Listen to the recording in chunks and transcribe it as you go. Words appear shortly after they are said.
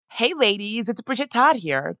Hey ladies, it's Bridget Todd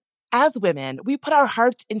here. As women, we put our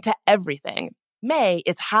hearts into everything. May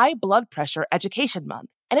is High Blood Pressure Education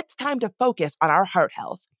Month, and it's time to focus on our heart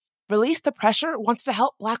health. Release the Pressure wants to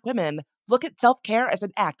help Black women look at self-care as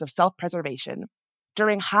an act of self-preservation.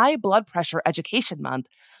 During High Blood Pressure Education Month,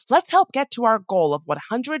 let's help get to our goal of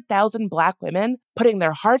 100,000 Black women putting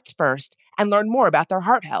their hearts first and learn more about their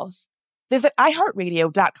heart health. Visit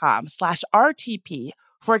iHeartRadio.com/RTP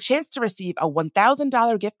for a chance to receive a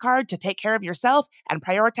 $1,000 gift card to take care of yourself and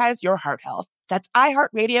prioritize your heart health. That's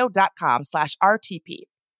iHeartRadio.com/RTP.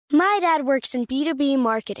 My dad works in B2B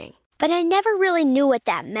marketing, but I never really knew what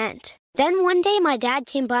that meant. Then one day my dad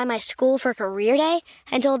came by my school for career day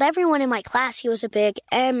and told everyone in my class he was a big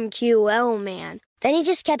MQL man. Then he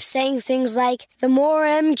just kept saying things like, the more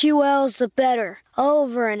MQLs, the better,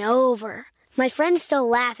 over and over. My friends still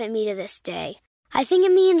laugh at me to this day. I think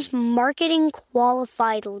it means marketing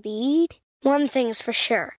qualified lead. One thing's for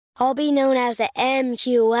sure. I'll be known as the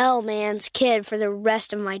MQL man's kid for the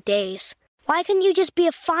rest of my days. Why couldn't you just be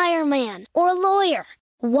a fireman or a lawyer?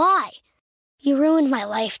 Why? You ruined my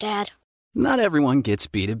life, Dad. Not everyone gets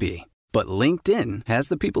B2B, but LinkedIn has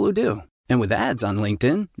the people who do. And with ads on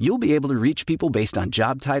LinkedIn, you'll be able to reach people based on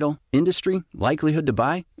job title, industry, likelihood to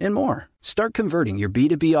buy, and more. Start converting your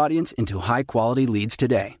B2B audience into high-quality leads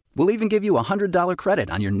today. We'll even give you a $100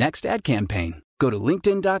 credit on your next ad campaign. Go to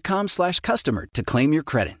linkedin.com/customer to claim your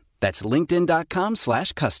credit. That's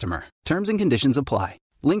linkedin.com/customer. Terms and conditions apply.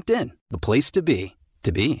 LinkedIn, the place to be,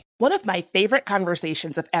 to be. One of my favorite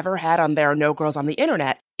conversations I've ever had on There Are No Girls on the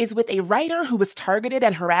Internet is with a writer who was targeted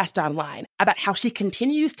and harassed online about how she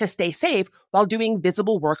continues to stay safe while doing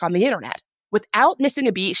visible work on the internet. Without missing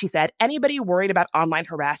a beat, she said, anybody worried about online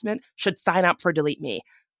harassment should sign up for Delete Me.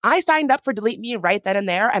 I signed up for Delete Me right then and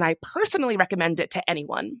there, and I personally recommend it to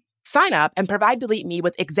anyone. Sign up and provide Delete Me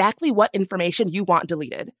with exactly what information you want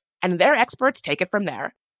deleted, and their experts take it from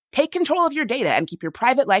there. Take control of your data and keep your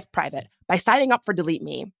private life private by signing up for Delete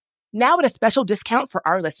Me. Now at a special discount for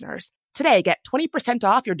our listeners. Today, get 20%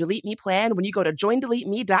 off your Delete Me plan when you go to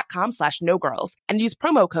joindeleteme.com/nogirls and use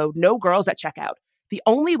promo code NOGIRLS at checkout. The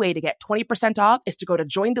only way to get 20% off is to go to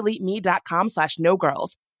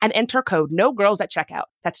joindeleteme.com/nogirls and enter code NOGIRLS at checkout.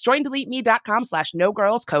 That's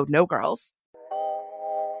joindeleteme.com/nogirls, code NOGIRLS.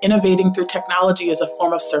 Innovating through technology is a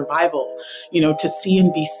form of survival, to see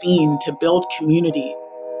and be seen, to build community.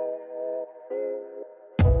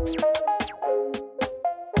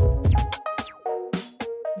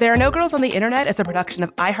 There Are No Girls on the Internet is a production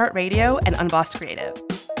of iHeartRadio and Unbossed Creative.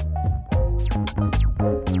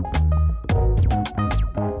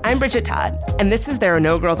 I'm Bridget Todd, and this is There Are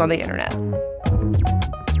No Girls on the Internet.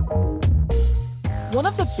 One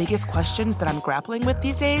of the biggest questions that I'm grappling with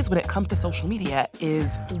these days when it comes to social media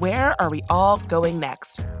is, where are we all going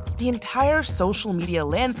next? The entire social media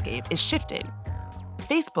landscape is shifting.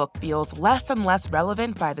 Facebook feels less and less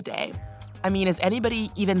relevant by the day. I mean, is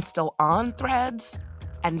anybody even still on Threads?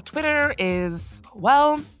 And Twitter is,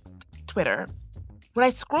 well, Twitter. When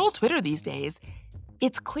I scroll Twitter these days,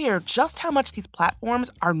 it's clear just how much these platforms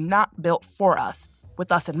are not built for us,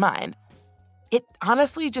 with us in mind. It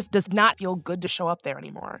honestly just does not feel good to show up there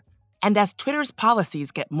anymore. And as Twitter's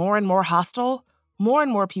policies get more and more hostile, more and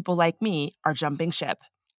more people like me are jumping ship.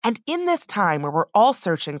 And in this time where we're all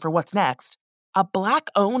searching for what's next, a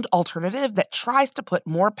Black-owned alternative that tries to put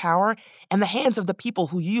more power in the hands of the people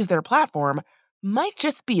who use their platform might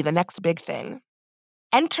just be the next big thing.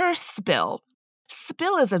 Enter Spill.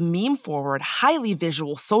 Spill is a meme-forward, highly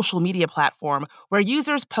visual social media platform where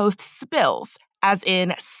users post spills, as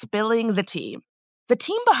in spilling the tea. The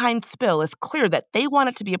team behind Spill is clear that they want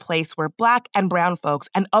it to be a place where Black and brown folks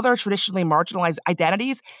and other traditionally marginalized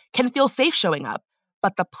identities can feel safe showing up,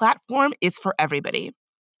 but the platform is for everybody.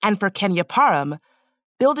 And for Kenya Parham,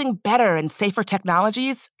 building better and safer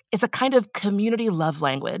technologies is a kind of community love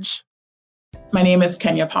language. My name is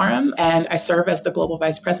Kenya Parham, and I serve as the Global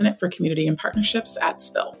Vice President for Community and Partnerships at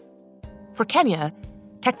Spill. For Kenya,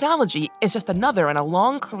 technology is just another in a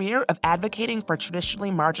long career of advocating for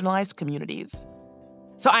traditionally marginalized communities.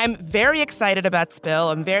 So I'm very excited about Spill.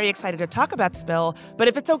 I'm very excited to talk about Spill. But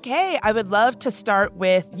if it's okay, I would love to start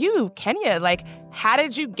with you, Kenya. How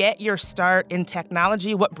did you get your start in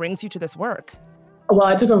technology? What brings you to this work? Well,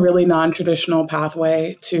 I took a really non-traditional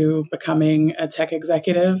pathway to becoming a tech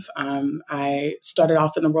executive. I started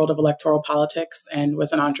off in the world of electoral politics and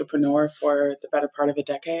was an entrepreneur for the better part of a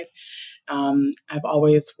decade. I've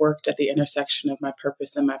always worked at the intersection of my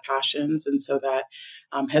purpose and my passions. And so that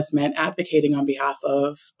has meant advocating on behalf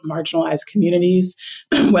of marginalized communities,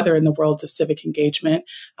 whether in the worlds of civic engagement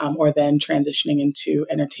or then transitioning into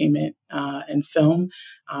entertainment and film.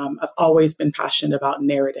 I've always been passionate about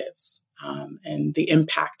narratives and the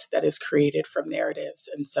impact that is created from narratives.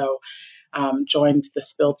 And so joined the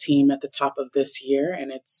Spill team at the top of this year,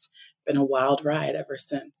 and it's been a wild ride ever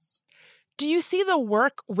since. Do you see the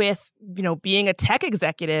work with, being a tech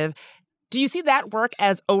executive, do you see that work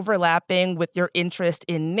as overlapping with your interest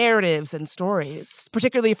in narratives and stories,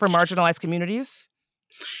 particularly for marginalized communities?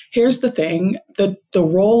 Here's the thing, the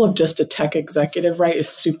role of just a tech executive, right, is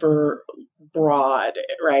super broad,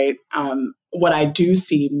 right? What I do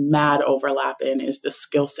see mad overlap in is the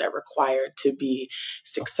skill set required to be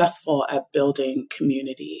successful at building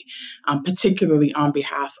community, particularly on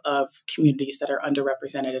behalf of communities that are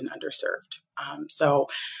underrepresented and underserved. So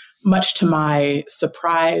much to my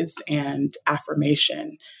surprise and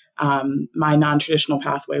affirmation, my non-traditional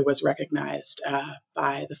pathway was recognized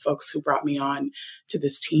by the folks who brought me on to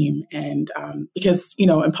this team. And because,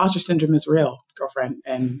 imposter syndrome is real, girlfriend.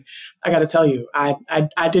 And I got to tell you,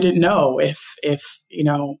 I didn't know if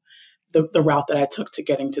the route that I took to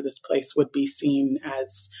getting to this place would be seen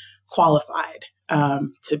as qualified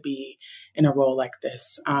to be in a role like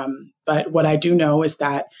this. But what I do know is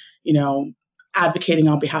that, advocating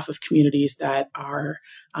on behalf of communities that are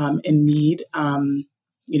in need,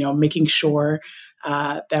 making sure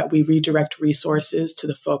that we redirect resources to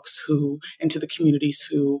the folks and to the communities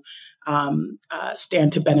who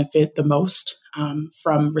stand to benefit the most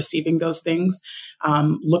from receiving those things,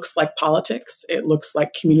 looks like politics. It looks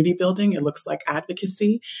like community building. It looks like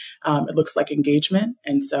advocacy. It looks like engagement.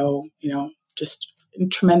 And so, just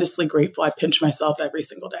tremendously grateful. I pinch myself every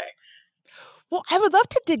single day. Well, I would love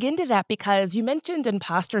to dig into that because you mentioned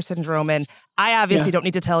imposter syndrome, and I obviously don't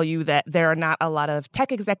need to tell you that there are not a lot of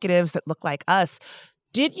tech executives that look like us.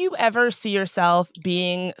 Did you ever see yourself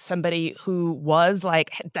being somebody who was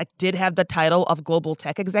that did have the title of global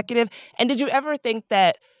tech executive? And did you ever think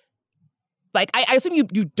that, I assume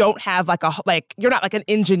you don't have you're not like an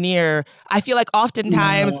engineer. I feel like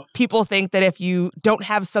oftentimes people think that if you don't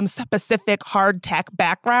have some specific hard tech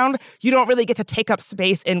background, you don't really get to take up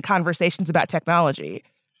space in conversations about technology.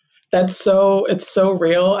 It's so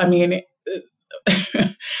real. I mean,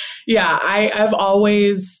 yeah, I've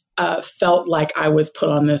always felt like I was put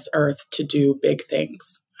on this earth to do big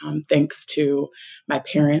things. Thanks to my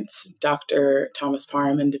parents, Dr. Thomas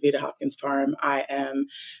Parham and Davida Hopkins Parham, I am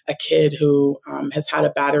a kid who has had a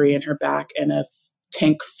battery in her back and a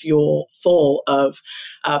tank full of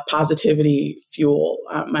positivity fuel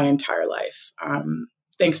my entire life,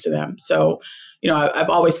 thanks to them. So, I've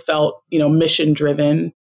always felt, mission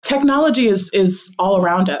driven. Technology is all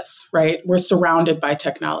around us, right? We're surrounded by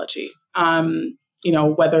technology.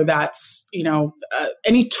 Whether that's,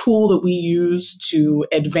 any tool that we use to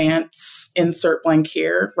advance insert blank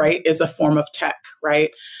here, right, is a form of tech,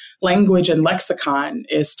 right? Language and lexicon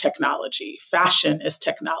is technology. Fashion is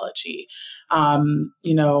technology.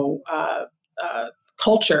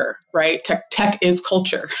 Culture, right? Tech is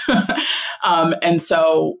culture. And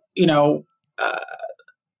so,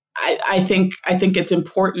 I think it's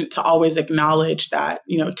important to always acknowledge that,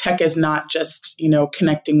 tech is not just,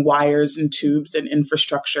 connecting wires and tubes and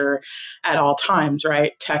infrastructure at all times,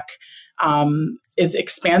 right? Tech is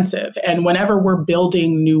expansive. And whenever we're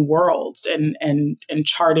building new worlds and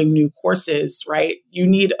charting new courses, right, you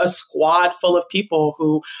need a squad full of people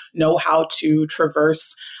who know how to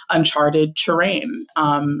traverse uncharted terrain.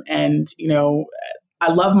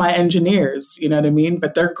 I love my engineers, you know what I mean?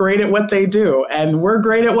 But they're great at what they do, and we're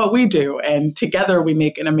great at what we do. And together we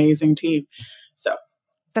make an amazing team. So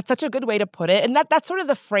that's such a good way to put it. And that's sort of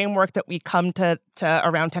the framework that we come to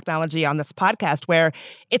around technology on this podcast, where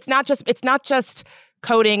it's not just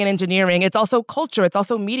coding and engineering. It's also culture. It's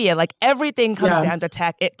also media. Like everything comes down to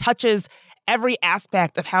tech. It touches every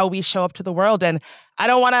aspect of how we show up to the world. And I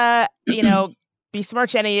don't want to,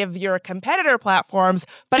 besmirch any of your competitor platforms,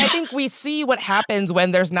 but I think we see what happens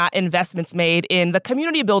when there's not investments made in the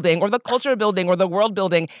community building or the culture building or the world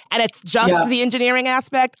building, and it's just the engineering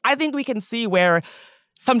aspect. I think we can see where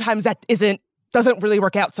sometimes that doesn't really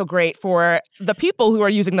work out so great for the people who are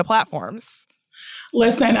using the platforms.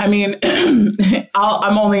 Listen, I mean,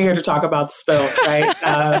 I'm only here to talk about Spill, right?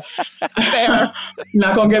 Fair.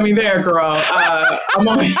 Not gonna get me there, girl.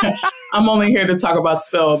 I'm only here to talk about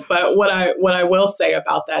Spill. But what I will say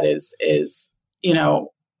about that is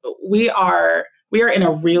we are in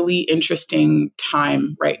a really interesting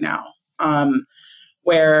time right now,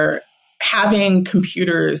 where having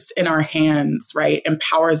computers in our hands, right,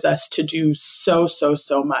 empowers us to do so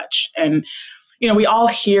much. And, we all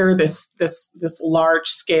hear this large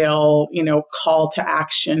scale, call to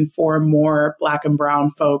action for more Black and brown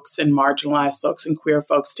folks and marginalized folks and queer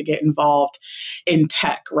folks to get involved in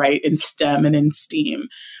tech, right, in STEM and in STEAM.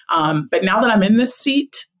 But now that I'm in this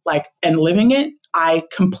seat, and living it, I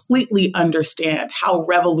completely understand how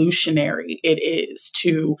revolutionary it is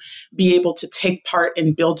to be able to take part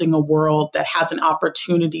in building a world that has an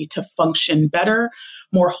opportunity to function better,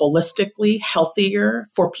 more holistically, healthier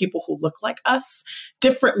for people who look like us,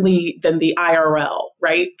 differently than the IRL,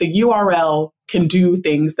 right? The URL can do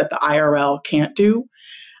things that the IRL can't do.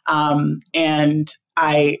 And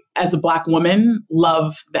I, as a Black woman,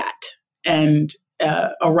 love that. And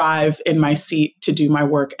arrive in my seat to do my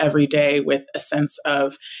work every day with a sense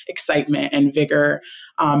of excitement and vigor,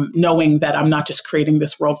 knowing that I'm not just creating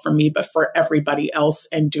this world for me, but for everybody else,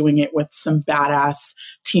 and doing it with some badass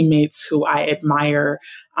teammates who I admire.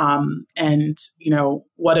 And,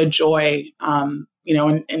 what a joy, and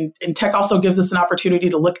tech also gives us an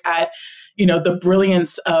opportunity to look at, the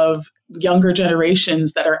brilliance of younger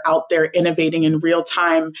generations that are out there innovating in real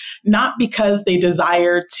time, not because they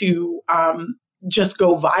desire to just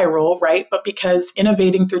go viral, right? But because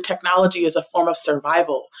innovating through technology is a form of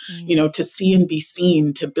survival, to see and be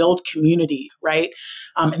seen, to build community, right?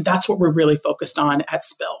 And that's what we're really focused on at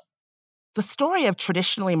Spill. The story of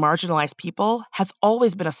traditionally marginalized people has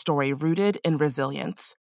always been a story rooted in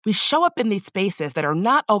resilience. We show up in these spaces that are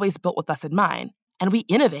not always built with us in mind, and we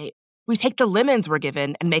innovate. We take the lemons we're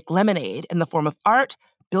given and make lemonade in the form of art,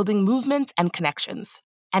 building movements and connections.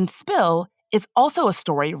 And Spill is also a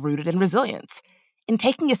story rooted in resilience, in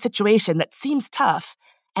taking a situation that seems tough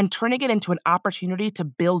and turning it into an opportunity to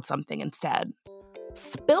build something instead.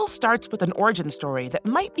 Spill starts with an origin story that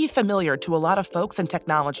might be familiar to a lot of folks in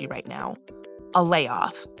technology right now: a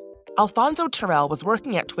layoff. Alfonso Terrell was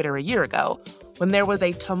working at Twitter a year ago when there was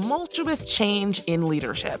a tumultuous change in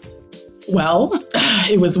leadership. Well,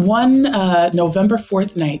 it was one November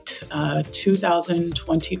 4th night,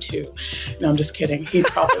 2022. No, I'm just kidding. He'd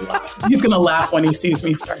probably laugh. He's going to laugh when he sees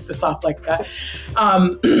me start this off like that.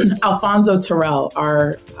 Alfonso Terrell,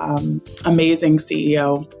 our amazing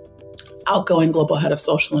CEO, outgoing global head of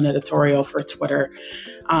social and editorial for Twitter,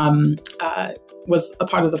 was a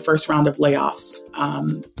part of the first round of layoffs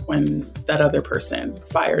when that other person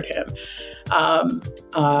fired him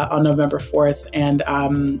on November 4th.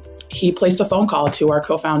 And he placed a phone call to our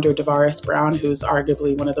co-founder, Davaris Brown, who's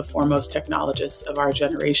arguably one of the foremost technologists of our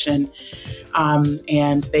generation.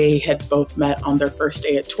 And they had both met on their first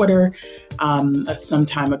day at Twitter some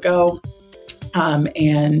time ago.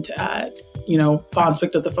 And Fonz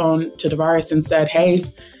picked up the phone to Davaris and said, hey,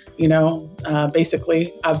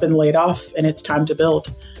 basically, I've been laid off and it's time to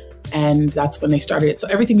build. And that's when they started it. So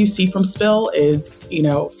everything you see from Spill is,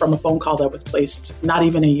 from a phone call that was placed not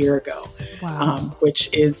even a year ago, wow.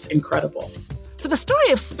 Which is incredible. So the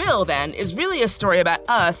story of Spill, then, is really a story about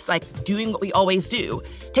us, doing what we always do,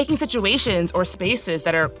 taking situations or spaces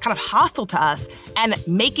that are kind of hostile to us and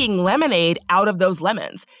making lemonade out of those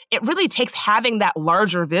lemons. It really takes having that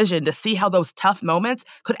larger vision to see how those tough moments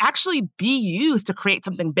could actually be used to create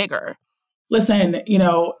something bigger. Listen,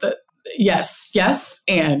 yes.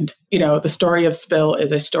 And, the story of Spill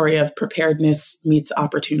is a story of preparedness meets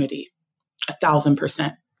opportunity,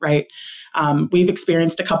 1,000%, right? We've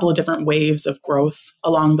experienced a couple of different waves of growth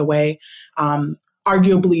along the way.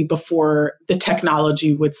 Arguably before the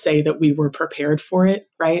technology would say that we were prepared for it,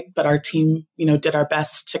 right? But our team, did our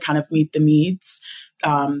best to kind of meet the needs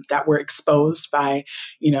that were exposed by,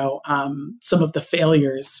 some of the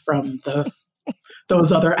failures from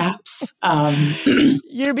those other apps.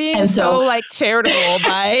 You're being so charitable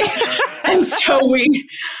by. And so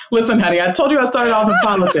listen, honey, I told you I started off in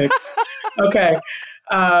politics. Okay.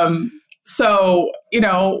 So,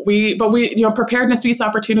 preparedness meets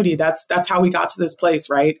opportunity. That's how we got to this place,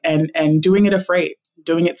 right? And doing it afraid,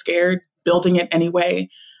 doing it scared, building it anyway,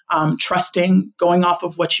 trusting, going off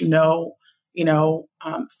of what you know.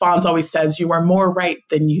 Fonz always says, you are more right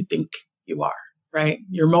than you think you are, right?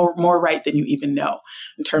 You're more right than you even know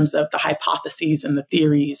in terms of the hypotheses and the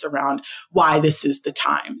theories around why this is the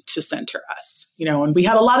time to center us, and we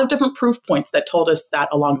had a lot of different proof points that told us that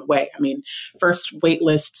along the way. I mean, first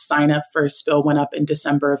waitlist sign up for Spill went up in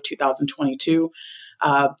December of 2022,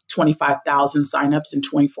 25,000 signups in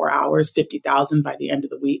 24 hours, 50,000 by the end of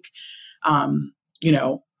the week. Our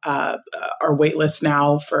waitlist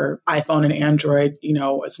now for iPhone and Android,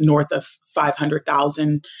 is north of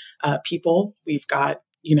 500,000 people. We've got,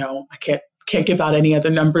 I can't give out any other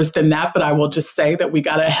numbers than that, but I will just say that we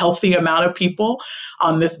got a healthy amount of people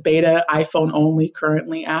on this beta iPhone only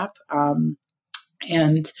currently app.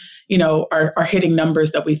 And, are hitting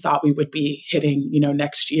numbers that we thought we would be hitting,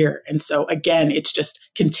 next year. And so again, it's just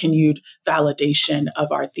continued validation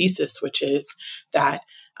of our thesis, which is that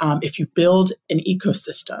if you build an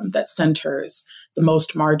ecosystem that centers the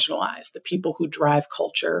most marginalized, the people who drive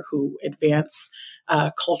culture, who advance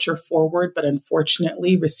culture forward, but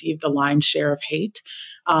unfortunately receive the lion's share of hate,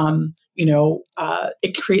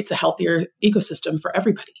 it creates a healthier ecosystem for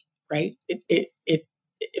everybody, right?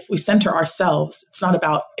 If we center ourselves, it's not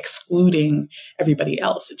about excluding everybody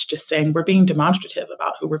else. It's just saying we're being demonstrative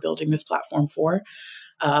about who we're building this platform for,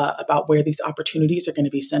 about where these opportunities are going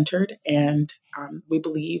to be centered. And we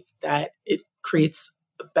believe that it creates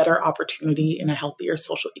a better opportunity in a healthier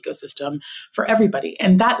social ecosystem for everybody.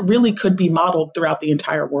 And that really could be modeled throughout the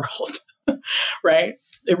entire world, right?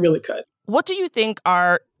 It really could. What do you think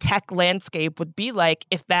our tech landscape would be like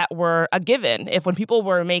if that were a given? If when people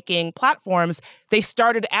were making platforms, they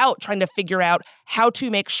started out trying to figure out how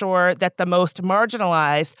to make sure that the most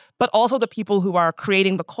marginalized, but also the people who are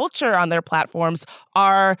creating the culture on their platforms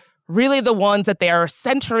are really the ones that they are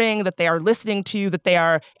centering, that they are listening to, that they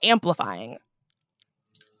are amplifying?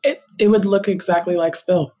 It would look exactly like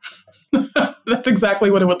Spill. That's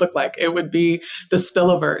exactly what it would look like. It would be the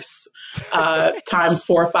Spillaverse times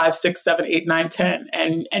 4, 5, 6, 7, 8, 9, 10.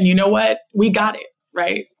 And you know what? We got it,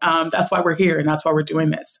 right? That's why we're here and that's why we're doing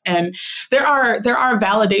this. And there are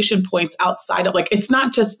validation points outside of, it's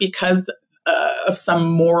not just because of some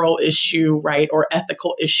moral issue, right, or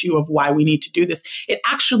ethical issue of why we need to do this. It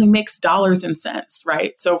actually makes dollars and cents,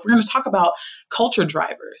 right? So if we're going to talk about culture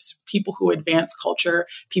drivers, people who advance culture,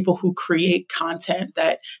 people who create content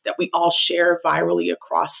that we all share virally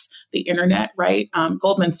across the internet, right?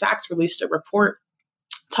 Goldman Sachs released a report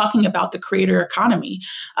talking about the creator economy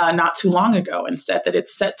not too long ago and said that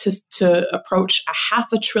it's set to approach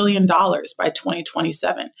 $500 billion by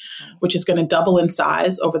 2027, which is going to double in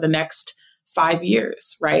size over the next 5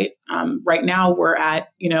 years, right? Right now we're at,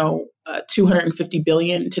 250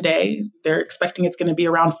 billion today. They're expecting it's going to be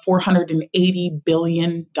around $480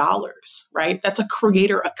 billion, right? That's a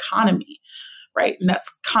creator economy, right? And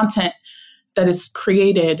that's content that is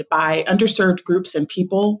created by underserved groups and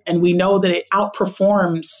people. And we know that it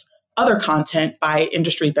outperforms other content by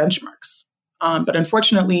industry benchmarks. But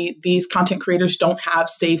unfortunately, these content creators don't have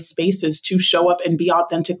safe spaces to show up and be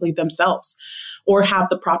authentically themselves, or have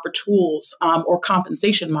the proper tools or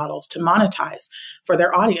compensation models to monetize for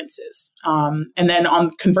their audiences. And then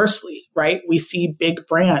conversely, right, we see big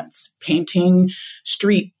brands painting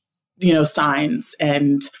street, signs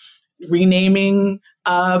and renaming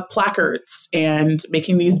placards and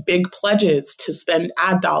making these big pledges to spend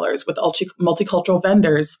ad dollars with multicultural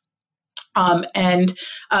vendors. And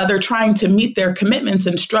they're trying to meet their commitments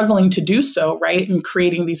and struggling to do so, right? And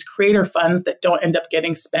creating these creator funds that don't end up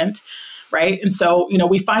getting spent, right? And so,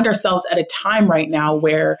 we find ourselves at a time right now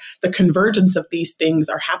where the convergence of these things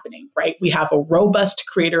are happening, right? We have a robust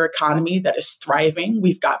creator economy that is thriving.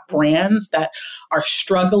 We've got brands that are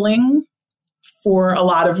struggling for a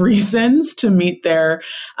lot of reasons to meet their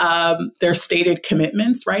stated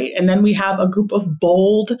commitments, right? And then we have a group of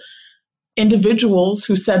bold individuals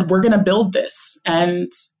who said, we're going to build this and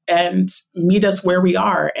meet us where we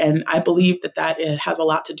are. And I believe that it has a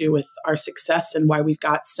lot to do with our success and why we've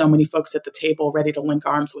got so many folks at the table ready to link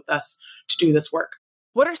arms with us to do this work.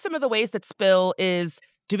 What are some of the ways that Spill is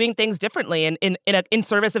doing things differently and in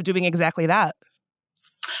service of doing exactly that?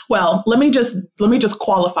 Well, let me just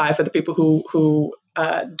qualify for the people who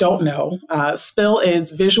don't know. Spill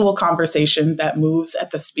is visual conversation that moves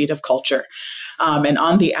at the speed of culture. And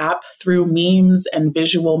on the app, through memes and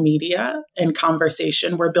visual media and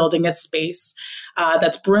conversation, we're building a space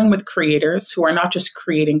that's brewing with creators who are not just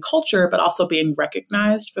creating culture, but also being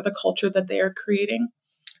recognized for the culture that they are creating.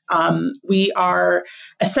 We are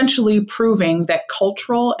essentially proving that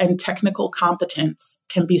cultural and technical competence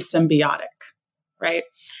can be symbiotic, right?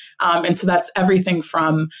 And so that's everything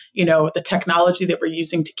from, the technology that we're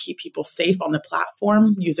using to keep people safe on the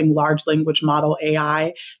platform, using large language model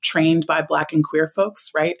AI trained by Black and queer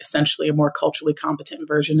folks, right? Essentially a more culturally competent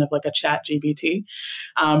version of like a ChatGPT,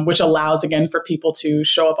 which allows, again, for people to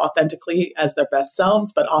show up authentically as their best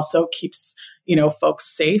selves, but also keeps,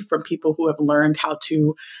 folks safe from people who have learned how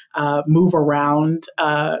to move around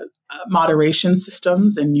moderation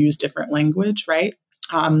systems and use different language, right?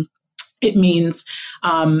 It means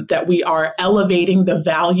that we are elevating the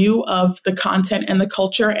value of the content and the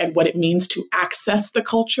culture and what it means to access the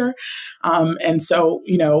culture. And so,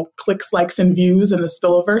 clicks, likes, and views in the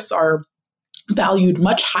Spillaverse are valued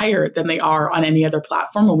much higher than they are on any other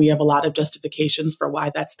platform. And we have a lot of justifications for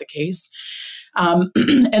why that's the case. And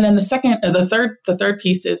then the third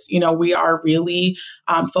piece is, we are really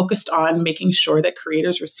focused on making sure that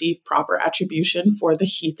creators receive proper attribution for the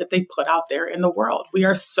heat that they put out there in the world. We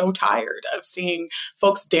are so tired of seeing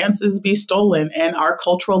folks' dances be stolen and our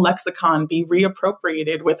cultural lexicon be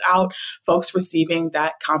reappropriated without folks receiving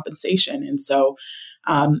that compensation. And so,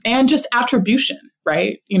 and just attribution,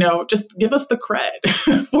 right? Just give us the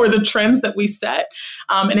cred for the trends that we set.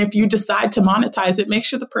 And if you decide to monetize it, make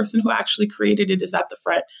sure the person who actually created it is at the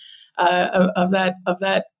front of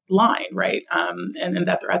that line, right? And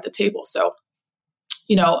that they're at the table. So,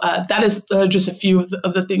 that is just a few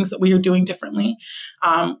of the things that we are doing differently.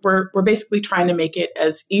 We're basically trying to make it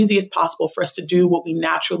as easy as possible for us to do what we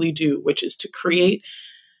naturally do, which is to create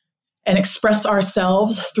and express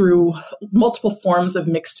ourselves through multiple forms of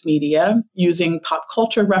mixed media using pop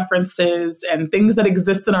culture references and things that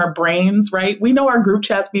exist in our brains, right? We know our group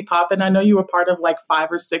chats be popping. I know you were part of like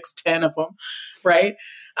 5 or 6, 10 of them, right?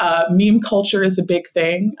 Meme culture is a big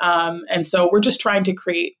thing. And so we're just trying to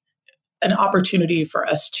create an opportunity for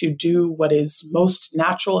us to do what is most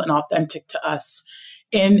natural and authentic to us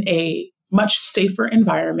in a much safer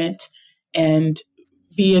environment and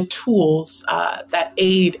via tools that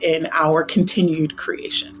aid in our continued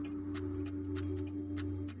creation.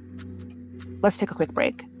 Let's take a quick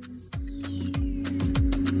break.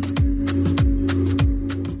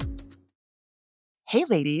 Hey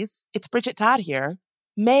ladies, it's Bridget Todd here.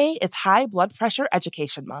 May is High Blood Pressure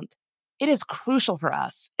Education Month. It is crucial for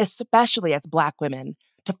us, especially as Black women,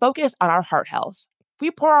 to focus on our heart health.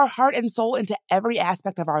 We pour our heart and soul into every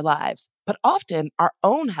aspect of our lives, but often our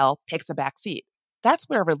own health takes a back seat. That's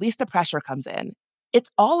where Release the Pressure comes in.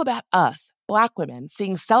 It's all about us, Black women,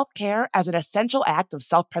 seeing self-care as an essential act of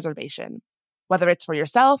self-preservation. Whether it's for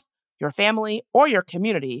yourself, your family, or your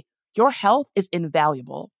community, your health is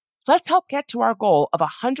invaluable. Let's help get to our goal of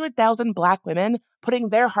 100,000 Black women putting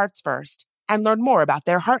their hearts first and learn more about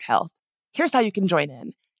their heart health. Here's how you can join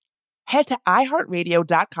in. Head to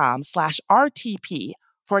iHeartRadio.com/RTP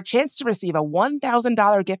for a chance to receive a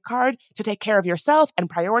 $1,000 gift card to take care of yourself and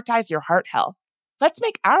prioritize your heart health. Let's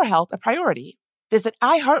make our health a priority. Visit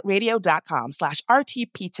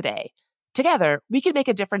iHeartRadio.com/RTP today. Together, we can make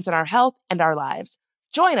a difference in our health and our lives.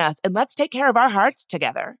 Join us and let's take care of our hearts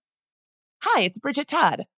together. Hi, it's Bridget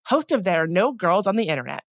Todd, host of There Are No Girls on the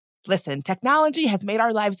Internet. Listen, technology has made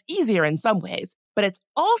our lives easier in some ways, but it's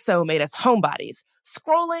also made us homebodies,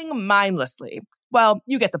 scrolling mindlessly. Well,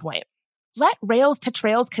 you get the point. Let Rails to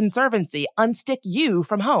Trails Conservancy unstick you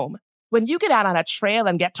from home. When you get out on a trail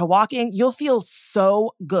and get to walking, you'll feel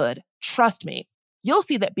so good. Trust me. You'll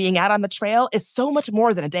see that being out on the trail is so much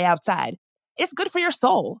more than a day outside. It's good for your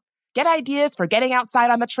soul. Get ideas for getting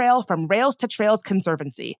outside on the trail from Rails to Trails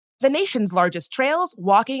Conservancy, the nation's largest trails,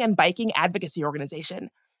 walking, and biking advocacy organization.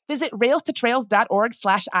 Visit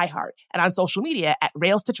railstotrails.org/iHeart and on social media at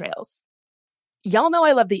Rails to Trails. Y'all know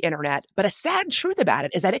I love the internet, but a sad truth about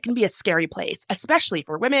it is that it can be a scary place, especially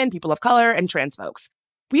for women, people of color, and trans folks.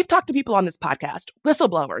 We've talked to people on this podcast,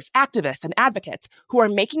 whistleblowers, activists, and advocates who are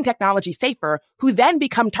making technology safer, who then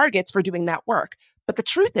become targets for doing that work. But the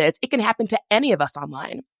truth is, it can happen to any of us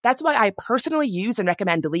online. That's why I personally use and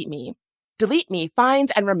recommend Delete Me. Delete Me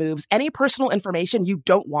finds and removes any personal information you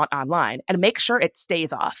don't want online and makes sure it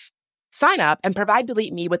stays off. Sign up and provide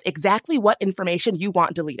Delete Me with exactly what information you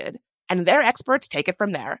want deleted, and their experts take it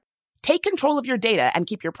from there. Take control of your data and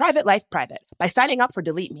keep your private life private by signing up for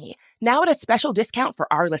Delete Me, now at a special discount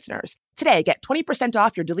for our listeners. Today, get 20%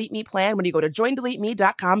 off your Delete Me plan when you go to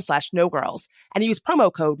joindeleteme.com/nogirls and use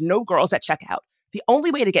promo code NOGIRLS at checkout. The only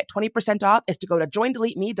way to get 20% off is to go to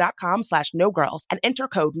joindeleteme.com/nogirls and enter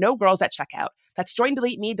code NOGIRLS at checkout. That's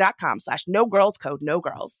joindeleteme.com/nogirls, code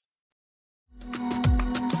NOGIRLS.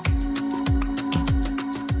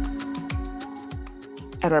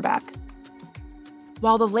 And we're back.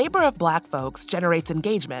 While the labor of Black folks generates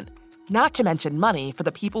engagement, not to mention money for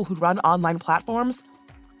the people who run online platforms,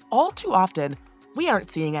 all too often, we aren't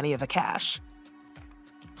seeing any of the cash.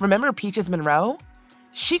 Remember Peaches Monroe?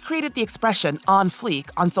 She created the expression "on fleek"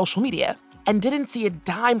 on social media and didn't see a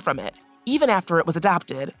dime from it, even after it was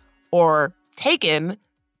adopted, or taken,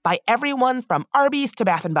 by everyone from Arby's to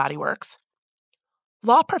Bath & Body Works.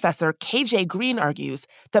 Law professor KJ Green argues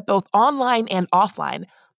that both online and offline,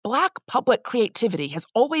 Black public creativity has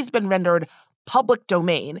always been rendered public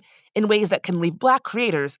domain in ways that can leave Black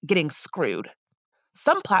creators getting screwed.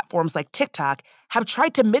 Some platforms like TikTok have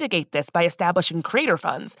tried to mitigate this by establishing creator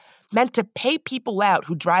funds meant to pay people out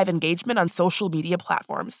who drive engagement on social media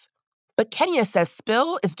platforms. But Kenya says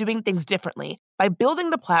Spill is doing things differently by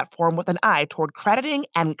building the platform with an eye toward crediting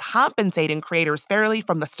and compensating creators fairly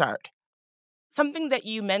from the start. Something that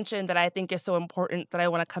you mentioned that I think is so important that I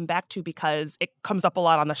want to come back to because it comes up a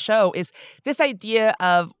lot on the show is this idea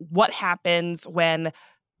of what happens when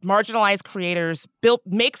marginalized creators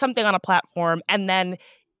make something on a platform and then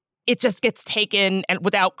it just gets taken and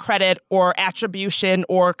without credit or attribution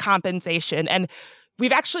or compensation. And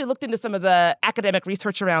we've actually looked into some of the academic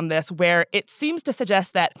research around this where it seems to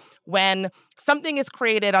suggest that when something is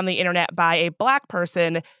created on the internet by a Black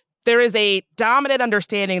person, there is a dominant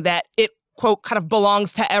understanding that it, quote, kind of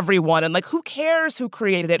belongs to everyone. And like, who cares who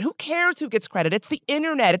created it? Who cares who gets credit? It's the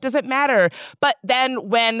internet. It doesn't matter. But then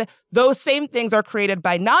when those same things are created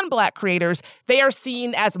by non-Black creators, they are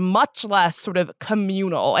seen as much less sort of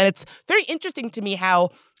communal. And it's very interesting to me how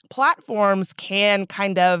platforms can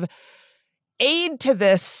kind of aid to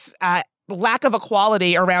this lack of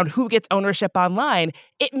equality around who gets ownership online.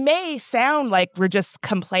 It may sound like we're just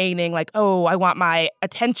complaining like, oh, I want my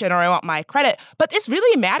attention or I want my credit. But this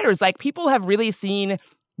really matters. Like, people have really seen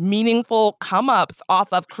meaningful come-ups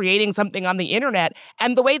off of creating something on the internet.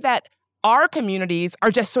 And the way that our communities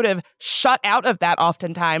are just sort of shut out of that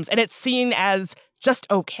oftentimes, and it's seen as just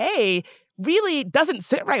okay, really doesn't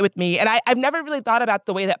sit right with me. And I've never really thought about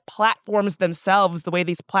the way that platforms themselves, the way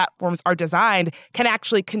these platforms are designed, can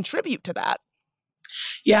actually contribute to that.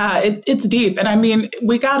 Yeah, it's deep. And I mean,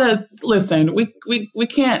 we gotta listen, we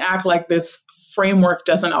can't act like this framework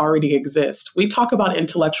doesn't already exist. We talk about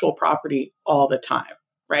intellectual property all the time,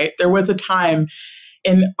 right? There was a time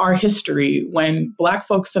in our history when Black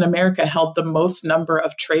folks in America held the most number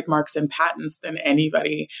of trademarks and patents than any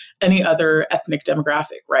other ethnic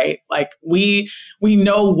demographic, right? Like we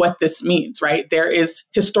know what this means, right? There is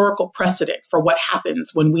historical precedent for what happens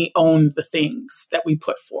when we own the things that we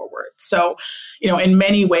put forward. So, in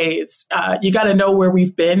many ways, you got to know where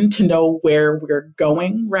we've been to know where we're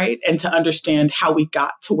going, right? And to understand how we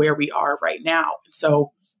got to where we are right now. And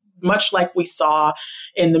so, much like we saw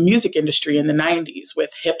in the music industry in the 90s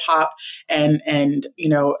with hip hop and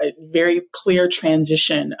a very clear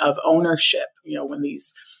transition of ownership, when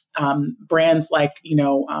these brands like,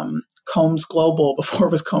 Combs Global, before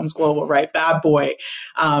it was Combs Global, right? Bad Boy,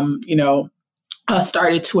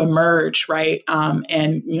 started to emerge, right?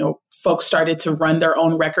 And folks started to run their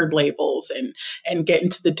own record labels and get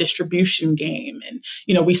into the distribution game. And,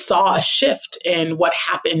 we saw a shift in what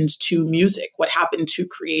happened to music, what happened to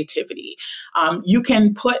creativity. You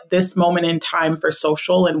can put this moment in time for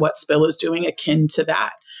social and what Spill is doing akin to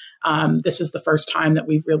that. This is the first time that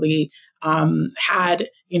we've really had,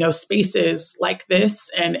 spaces like this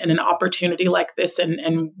and an opportunity like this,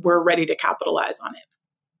 and we're ready to capitalize on it.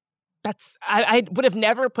 I would have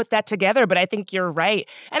never put that together, but I think you're right.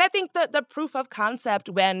 And I think that the proof of concept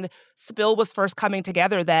when Spill was first coming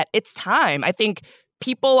together, that it's time. I think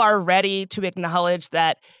people are ready to acknowledge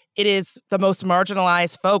that it is the most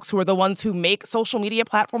marginalized folks who are the ones who make social media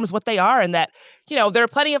platforms what they are. And that, there are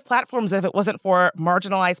plenty of platforms, if it wasn't for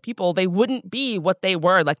marginalized people, they wouldn't be what they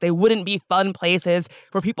were. Like, they wouldn't be fun places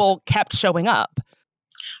where people kept showing up.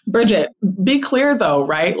 Bridget, be clear though,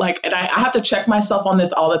 right? Like, and I have to check myself on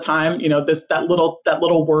this all the time. That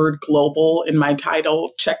little word global in my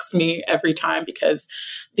title checks me every time, because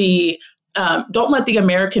don't let the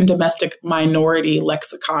American domestic minority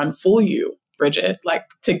lexicon fool you, Bridget. Like,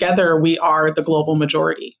 together we are the global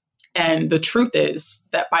majority. And the truth is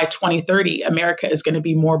that by 2030, America is going to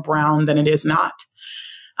be more brown than it is not.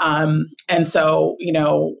 And so,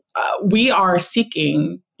 we are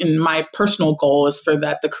seeking, and my personal goal is for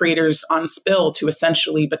the creators on Spill to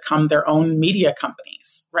essentially become their own media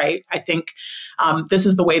companies, right? I think this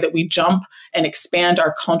is the way that we jump and expand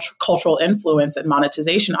our cultural influence and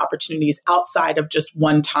monetization opportunities outside of just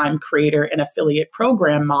one-time creator and affiliate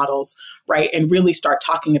program models, right? And really start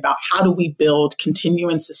talking about how do we build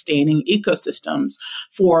continuing sustaining ecosystems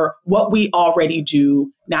for what we already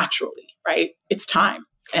do naturally, right? It's time.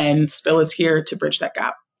 And Spill is here to bridge that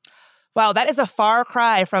gap. Wow, that is a far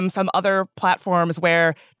cry from some other platforms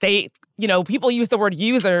where people use the word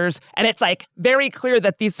users, and it's like very clear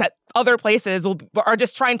that these other places are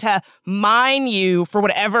just trying to mine you for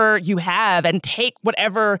whatever you have and take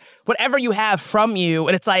whatever you have from you.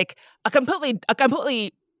 And it's like a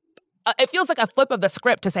completely it feels like a flip of the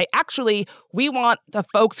script to say, actually, we want the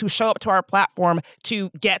folks who show up to our platform to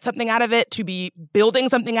get something out of it, to be building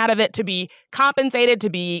something out of it, to be compensated, to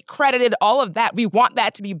be credited, all of that. We want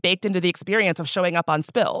that to be baked into the experience of showing up on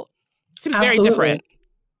Spill. Seems very different.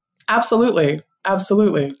 Absolutely.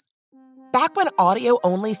 Absolutely. Back when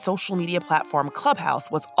audio-only social media platform Clubhouse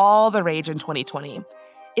was all the rage in 2020,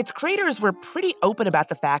 its creators were pretty open about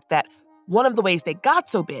the fact that One of the ways they got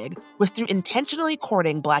so big was through intentionally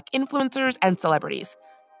courting Black influencers and celebrities.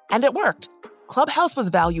 And it worked. Clubhouse was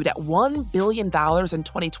valued at $1 billion in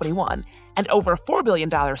 2021 and over $4 billion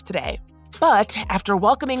today. But after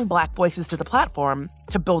welcoming Black voices to the platform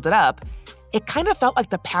to build it up, it kind of felt like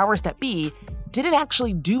the powers that be didn't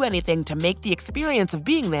actually do anything to make the experience of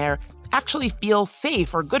being there actually feel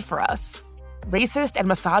safe or good for us. Racist and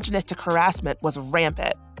misogynistic harassment was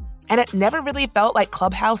rampant, and it never really felt like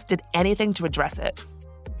Clubhouse did anything to address it.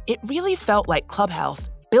 It really felt like Clubhouse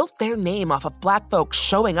built their name off of Black folks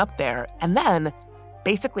showing up there and then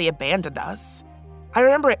basically abandoned us. I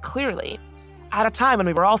remember it clearly. At a time when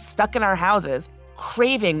we were all stuck in our houses,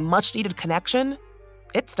 craving much-needed connection,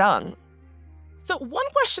 it stung. So one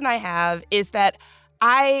question I have is that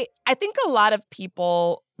I think a lot of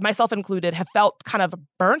people, myself included, have felt kind of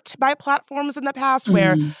burnt by platforms in the past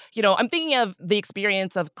where, I'm thinking of the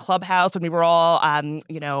experience of Clubhouse when we were all,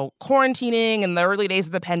 quarantining in the early days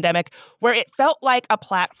of the pandemic, where it felt like a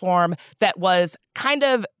platform that was kind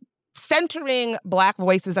of centering Black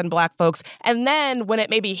voices and Black folks. And then when it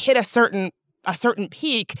maybe hit a certain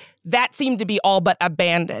peak, that seemed to be all but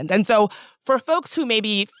abandoned. And so for folks who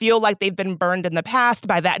maybe feel like they've been burned in the past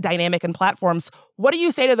by that dynamic in platforms, what do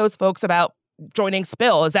you say to those folks about joining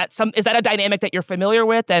Spill? Is that a dynamic that you're familiar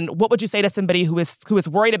with? And what would you say to somebody who is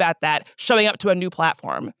worried about that showing up to a new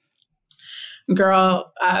platform?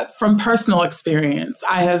 Girl, from personal experience,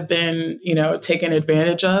 I have been, taken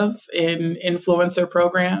advantage of in influencer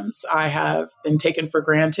programs. I have been taken for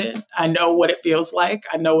granted. I know what it feels like.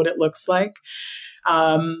 I know what it looks like.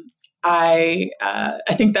 I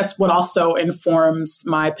think that's what also informs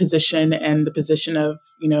my position and the position of,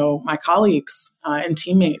 my colleagues and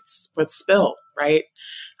teammates with Spill, right?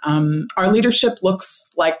 Our leadership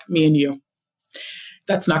looks like me and you.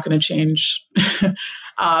 That's not going to change.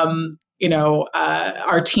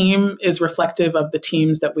 Our team is reflective of the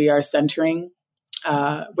teams that we are centering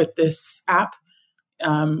with this app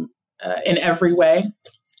in every way.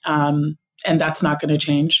 And that's not going to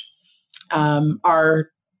change. Our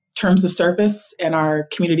terms of service and our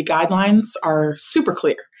community guidelines are super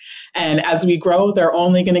clear. And as we grow, they're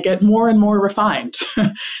only going to get more and more refined.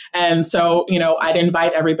 And so, I'd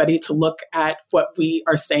invite everybody to look at what we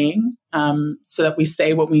are saying so that we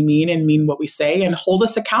say what we mean and mean what we say and hold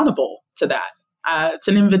us accountable to that. It's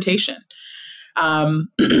an invitation. For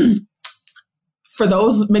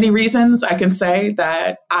those many reasons, I can say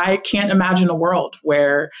that I can't imagine a world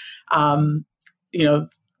where,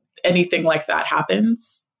 anything like that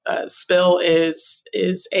happens. Spill is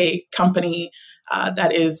a company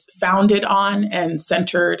that is founded on and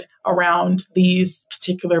centered around these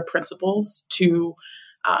particular principles to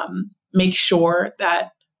make sure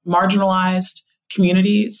that marginalized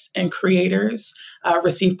communities and creators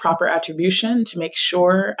receive proper attribution, to make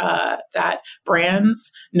sure that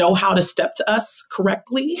brands know how to step to us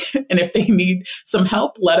correctly. And if they need some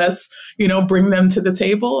help, let us, bring them to the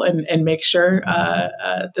table and make sure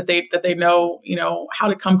that they know, how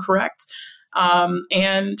to come correct.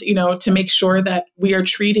 And to make sure that we are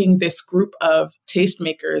treating this group of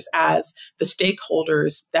tastemakers as the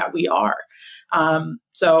stakeholders that we are.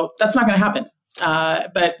 So that's not going to happen.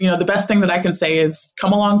 But the best thing that I can say is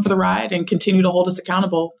come along for the ride and continue to hold us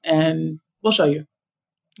accountable, and we'll show you.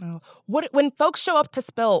 When folks show up to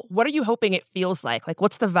Spill, what are you hoping it feels like? Like,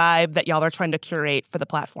 what's the vibe that y'all are trying to curate for the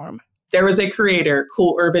platform? There was a creator,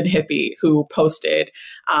 Cool Urban Hippie, who posted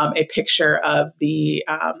a picture of the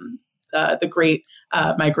Great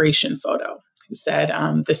Migration photo, who said,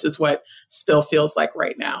 this is what Spill feels like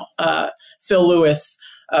right now. Phil Lewis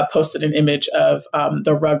posted an image of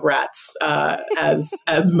the Rugrats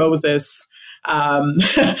as Moses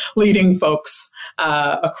leading folks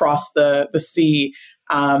across the sea.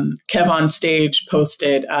 Kev on Stage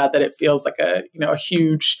posted that it feels like a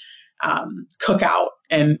huge cookout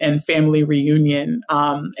and family reunion,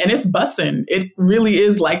 and it's bussin'. It really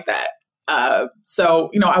is like that. So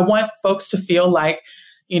I want folks to feel like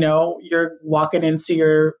you're walking into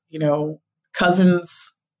your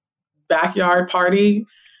cousin's backyard party,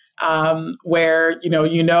 where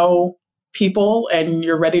people and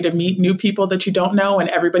you're ready to meet new people that you don't know, and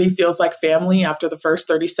everybody feels like family after the first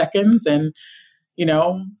 30 seconds. And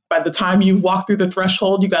by the time you've walked through the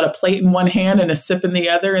threshold, you got a plate in one hand and a sip in the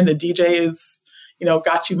other, and the DJ is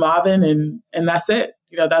got you mobbing, and that's it.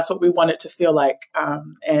 That's what we want it to feel like.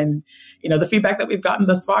 And the feedback that we've gotten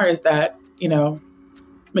thus far is that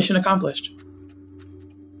mission accomplished.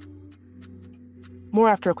 More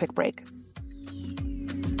after a quick break.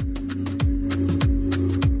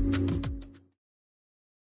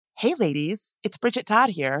 Hey ladies, it's Bridget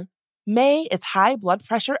Todd here. May is High Blood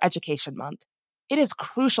Pressure Education Month. It is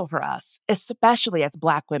crucial for us, especially as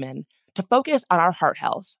Black women, to focus on our heart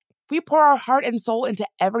health. We pour our heart and soul into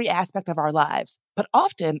every aspect of our lives, but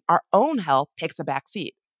often our own health takes a back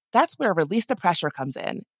seat. That's where Release the Pressure comes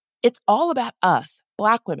in. It's all about us,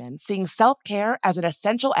 Black women, seeing self-care as an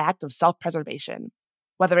essential act of self-preservation.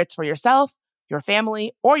 Whether it's for yourself, your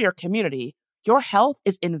family, or your community, your health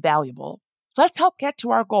is invaluable. Let's help get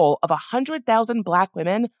to our goal of 100,000 Black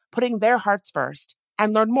women putting their hearts first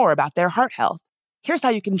and learn more about their heart health. Here's how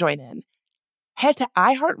you can join in. Head to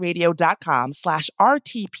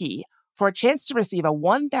iHeartRadio.com/RTP for a chance to receive a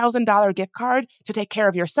 $1,000 gift card to take care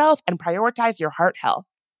of yourself and prioritize your heart health.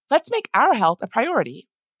 Let's make our health a priority.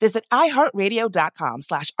 Visit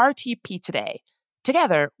iHeartRadio.com/RTP today.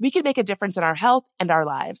 Together, we can make a difference in our health and our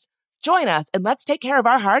lives. Join us and let's take care of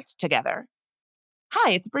our hearts together.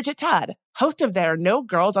 Hi, it's Bridget Todd, host of There Are No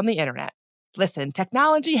Girls on the Internet. Listen,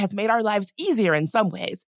 technology has made our lives easier in some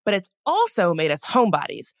ways, but it's also made us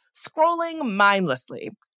homebodies, scrolling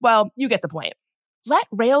mindlessly. Well, you get the point. Let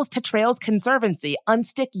Rails to Trails Conservancy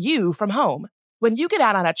unstick you from home. When you get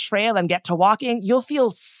out on a trail and get to walking, you'll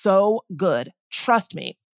feel so good. Trust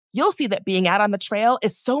me. You'll see that being out on the trail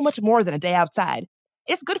is so much more than a day outside.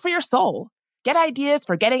 It's good for your soul. Get ideas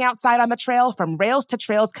for getting outside on the trail from Rails to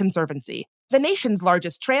Trails Conservancy, the nation's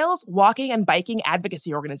largest trails, walking, and biking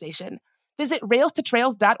advocacy organization. Visit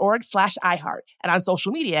railstotrails.org/iHeart and on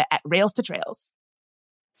social media at Rails to Trails.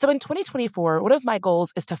 So in 2024, one of my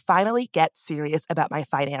goals is to finally get serious about my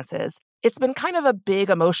finances. It's been kind of a big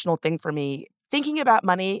emotional thing for me. Thinking about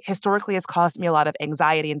money historically has caused me a lot of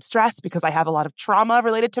anxiety and stress because I have a lot of trauma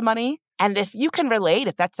related to money. And if you can relate,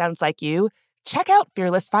 if that sounds like you, check out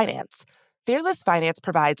Fearless Finance. Fearless Finance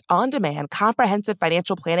provides on-demand, comprehensive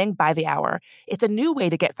financial planning by the hour. It's a new way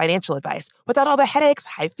to get financial advice without all the headaches,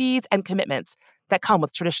 high fees, and commitments that come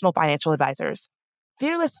with traditional financial advisors.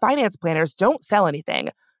 Fearless Finance planners don't sell anything.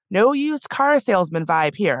 No used car salesman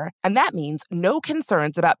vibe here. And that means no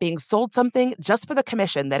concerns about being sold something just for the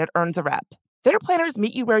commission that it earns a rep. Their planners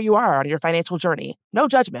meet you where you are on your financial journey. No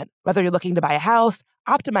judgment. Whether you're looking to buy a house,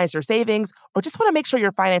 optimize your savings, or just want to make sure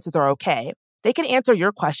your finances are okay, they can answer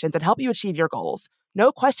your questions and help you achieve your goals.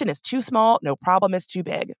 No question is too small, no problem is too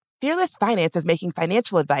big. Fearless Finance is making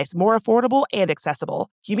financial advice more affordable and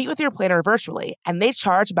accessible. You meet with your planner virtually, and they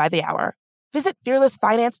charge by the hour. Visit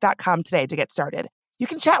fearlessfinance.com today to get started. You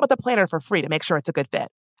can chat with a planner for free to make sure it's a good fit.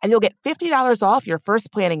 And you'll get $50 off your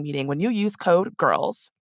first planning meeting when you use code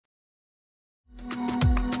GIRLS.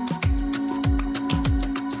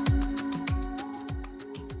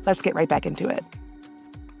 Let's get right back into it.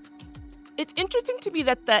 It's interesting to me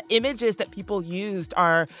that the images that people used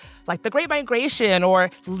are like the Great Migration or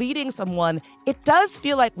leading someone. It does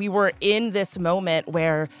feel like we were in this moment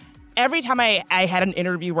where every time I had an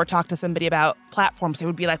interview or talked to somebody about platforms, they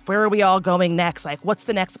would be like, where are we all going next? Like, what's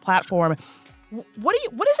the next platform? What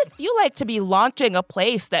does it feel like to be launching a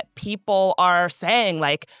place that people are saying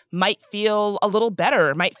like might feel a little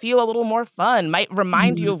better, might feel a little more fun, might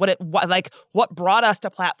remind you of what brought us to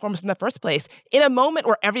platforms in the first place? In a moment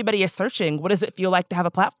where everybody is searching, what does it feel like to have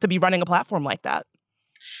to be running a platform like that?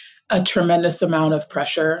 A tremendous amount of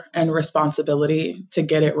pressure and responsibility to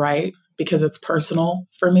get it right because it's personal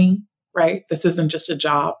for me, right? This isn't just a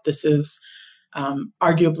job. This is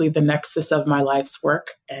arguably the nexus of my life's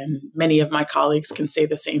work. And many of my colleagues can say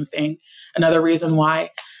the same thing. Another reason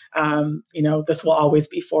why, this will always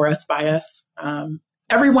be for us, by us.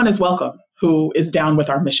 Everyone is welcome who is down with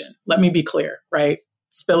our mission. Let me be clear, right?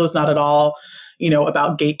 Spill is not at all,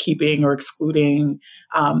 about gatekeeping or excluding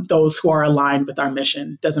those who are aligned with our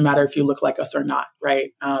mission. Doesn't matter if you look like us or not,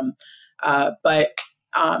 right?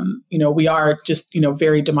 We are just,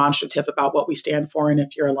 very demonstrative about what we stand for. And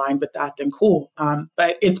if you're aligned with that, then cool.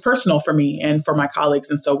 But it's personal for me and for my colleagues.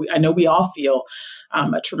 And so I know we all feel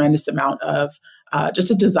a tremendous amount of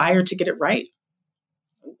just a desire to get it right.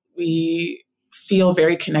 We feel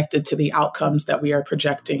very connected to the outcomes that we are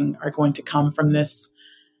projecting are going to come from this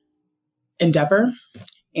endeavor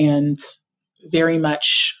and very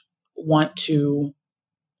much want to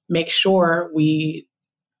make sure we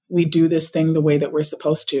do this thing the way that we're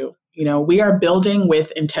supposed to. We are building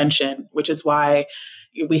with intention, which is why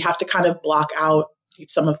we have to kind of block out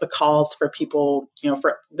some of the calls for people,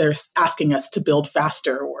 they're asking us to build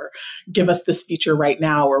faster or give us this feature right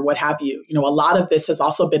now or what have you. A lot of this has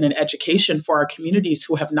also been an education for our communities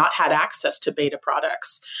who have not had access to beta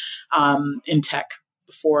products in tech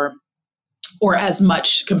before, or as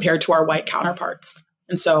much compared to our white counterparts.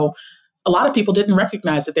 And so a lot of people didn't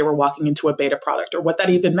recognize that they were walking into a beta product or what that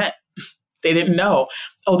even meant. They didn't know.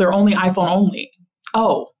 Oh, they're only iPhone only.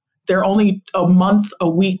 Oh, they're only a month, a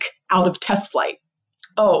week out of test flight.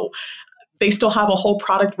 Oh, they still have a whole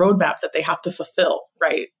product roadmap that they have to fulfill,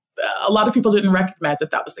 right? A lot of people didn't recognize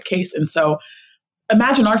that that was the case. And so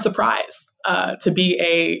imagine our surprise to be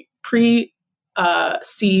a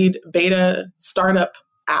pre-seed beta startup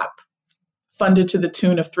app funded to the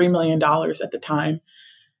tune of $3 million at the time,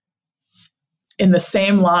 in the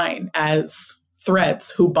same line as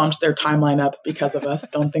Threads, who bumped their timeline up because of us.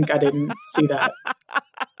 Don't think I didn't see that.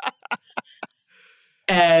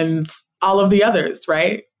 And all of the others,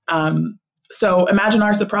 right? So imagine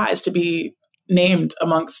our surprise to be named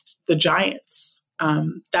amongst the giants.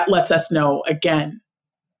 That lets us know, again,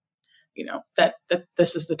 that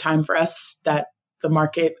this is the time for us, that the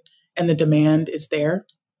market and the demand is there,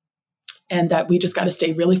 and that we just got to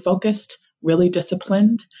stay really focused, really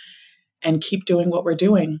disciplined, and keep doing what we're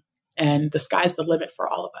doing. And the sky's the limit for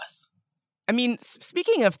all of us. I mean,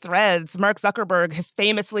 speaking of Threads, Mark Zuckerberg,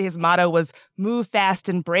 his motto was move fast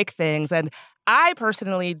and break things. And I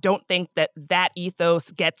personally don't think that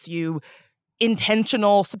ethos gets you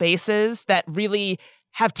intentional spaces that really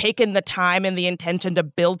have taken the time and the intention to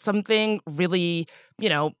build something really,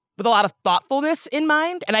 with a lot of thoughtfulness in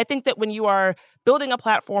mind. And I think that when you are building a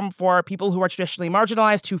platform for people who are traditionally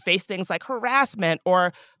marginalized, who face things like harassment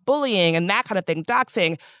or bullying and that kind of thing,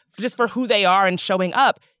 doxing, just for who they are and showing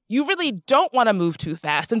up, you really don't want to move too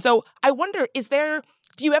fast. And so I wonder, do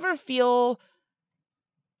you ever feel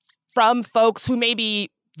from folks who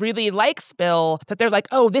maybe really like Spill that they're like,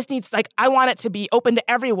 oh, this needs, I want it to be open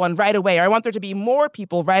to everyone right away, or I want there to be more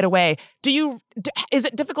people right away. Is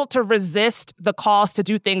it difficult to resist the calls to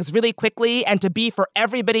do things really quickly and to be for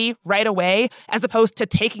everybody right away, as opposed to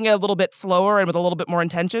taking it a little bit slower and with a little bit more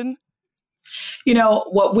intention?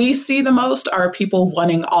 What we see the most are people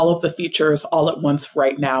wanting all of the features all at once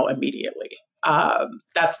right now, immediately.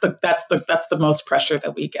 That's the most pressure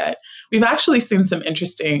that we get. We've actually seen some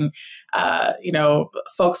interesting,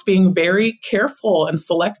 folks being very careful and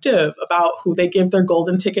selective about who they give their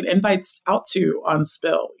golden ticket invites out to on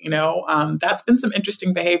Spill. That's been some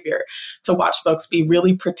interesting behavior to watch folks be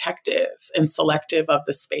really protective and selective of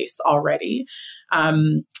the space already.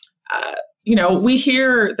 We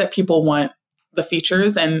hear that people want the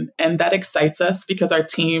features, and that excites us because our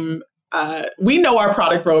team, we know our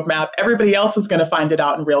product roadmap. Everybody else is going to find it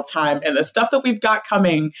out in real time. And the stuff that we've got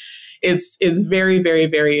coming is very, very,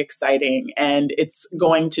 very exciting. And it's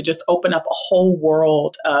going to just open up a whole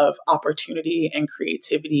world of opportunity and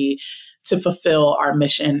creativity to fulfill our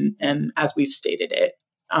mission. And as we've stated it,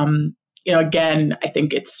 again, I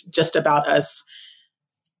think it's just about us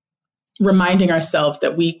reminding ourselves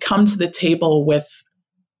that we come to the table with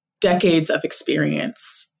decades of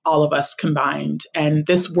experience, all of us combined. And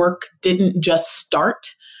this work didn't just start,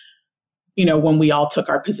 when we all took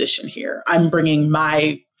our position here. I'm bringing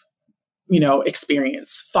my,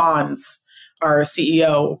 experience. Fonz, our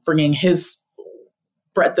CEO, bringing his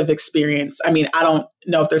breadth of experience. I mean, I don't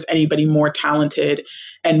know if there's anybody more talented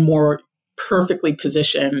and more perfectly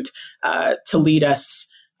positioned to lead us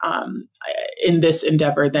in this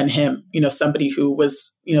endeavor than him. Somebody who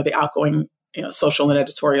was, the outgoing, social and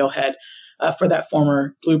editorial head for that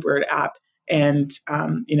former Bluebird app, and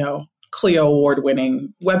Clio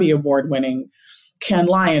award-winning, Webby award-winning, Cannes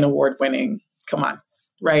Lion award-winning. Come on,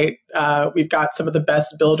 right? We've got some of the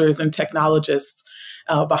best builders and technologists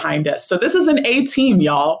behind us. So this is an A team,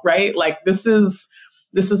 y'all, right? This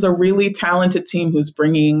is a really talented team who's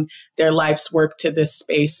bringing their life's work to this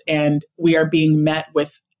space, and we are being met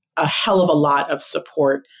with a hell of a lot of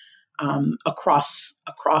support across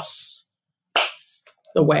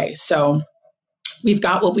the way. So we've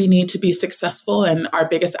got what we need to be successful. And our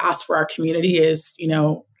biggest ask for our community is,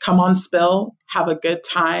 come on Spill, have a good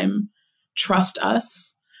time, trust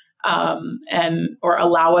us, or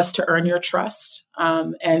allow us to earn your trust.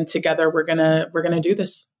 And together we're gonna do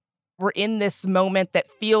this. We're in this moment that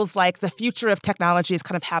feels like the future of technology is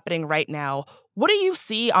kind of happening right now. What do you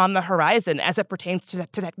see on the horizon as it pertains to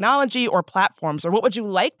technology or platforms? Or what would you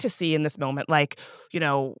like to see in this moment?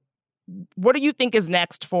 What do you think is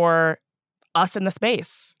next for us in the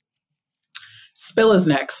space? Spill is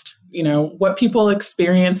next. What people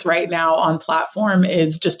experience right now on platform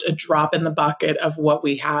is just a drop in the bucket of what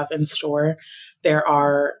we have in store. There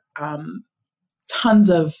are tons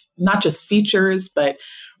of not just features, but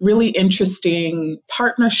really interesting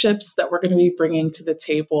partnerships that we're going to be bringing to the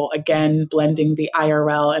table. Again, blending the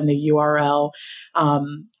IRL and the URL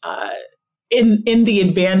in the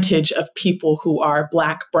advantage of people who are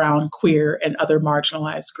Black, brown, queer, and other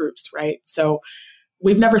marginalized groups, right? So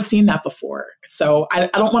we've never seen that before. So I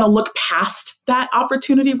don't want to look past that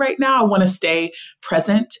opportunity right now. I want to stay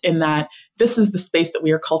present in that this is the space that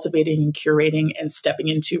we are cultivating and curating and stepping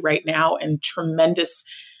into right now, and tremendous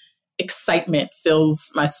excitement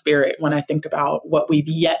fills my spirit when I think about what we've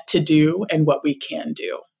yet to do and what we can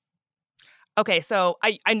do. Okay, so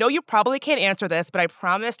I know you probably can't answer this, but I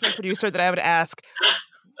promised my producer that I would ask.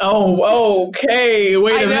 Oh, okay.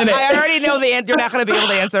 Wait a minute. I already know the answer. You're not going to be able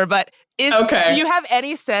to answer, but do you have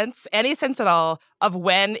any sense at all of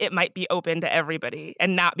when it might be open to everybody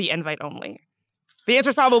and not be invite only? The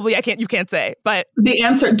answer is probably you can't say, but the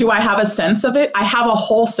answer, do I have a sense of it? I have a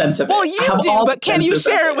whole sense of it. Well, you do, but can you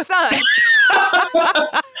share it with us?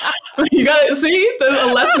 You got to see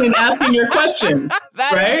the lesson in asking your questions,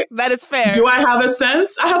 right? That is fair. Do I have a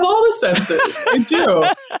sense? I have all the senses. I do.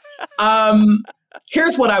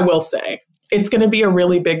 Here's what I will say. It's going to be a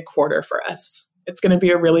really big quarter for us.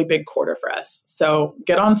 So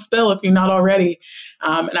get on Spill if you're not already.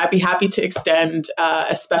 And I'd be happy to extend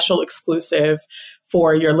a special exclusive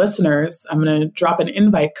for your listeners. I'm going to drop an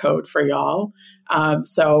invite code for y'all.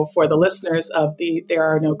 So for the listeners of the There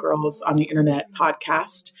Are No Girls on the Internet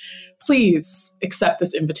podcast, please accept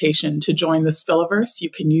this invitation to join the Spilliverse. You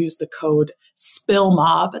can use the code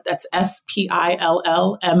SPILLMOB, that's SPILLMOB,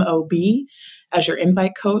 as your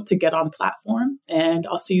invite code to get on platform. And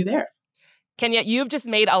I'll see you there. Kenya, you've just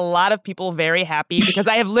made a lot of people very happy because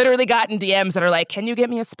I have literally gotten DMs that are like, can you get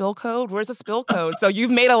me a spill code? Where's the spill code? So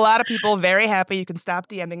you've made a lot of people very happy. You can stop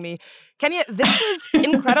DMing me. Kenya, this is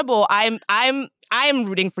incredible. I'm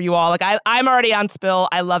rooting for you all. Like I'm already on Spill.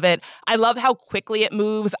 I love it. I love how quickly it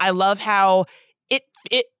moves. I love how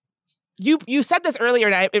you said this earlier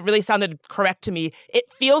and it really sounded correct to me. It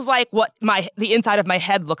feels like what the inside of my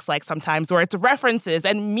head looks like sometimes, where it's references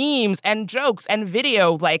and memes and jokes and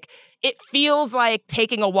video. Like it feels like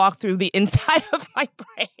taking a walk through the inside of my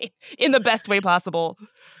brain in the best way possible.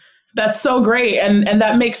 That's so great. And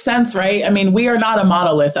that makes sense, right? I mean, we are not a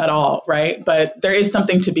monolith at all, right? But there is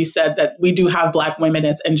something to be said that we do have Black women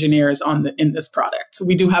as engineers in this product. So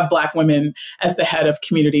we do have Black women as the head of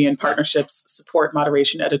community and partnerships, support,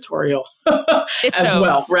 moderation, editorial as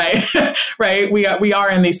well, right? Right. We are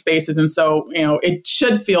in these spaces. And so, it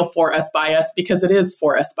should feel for us by us because it is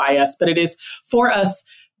for us by us, but it is for us.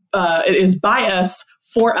 It is by us,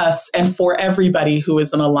 for us, and for everybody who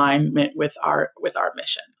is in alignment with our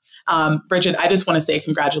mission. Bridget, I just want to say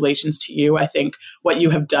congratulations to you. I think what you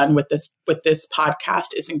have done with this podcast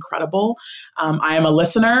is incredible. I am a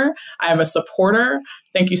listener. I am a supporter.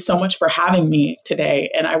 Thank you so much for having me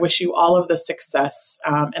today. And I wish you all of the success.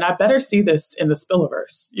 And I better see this in the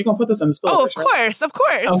Spilliverse. You're going to put this in the Spilliverse, Oh, of course. Of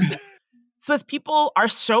course. Okay. So as people are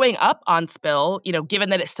showing up on Spill, given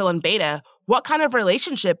that it's still in beta, what kind of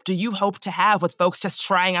relationship do you hope to have with folks just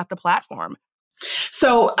trying out the platform?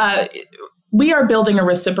 So we are building a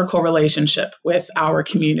reciprocal relationship with our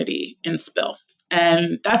community in Spill.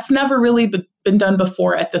 And that's never really been done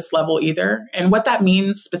before at this level either. And what that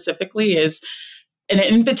means specifically is an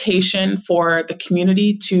invitation for the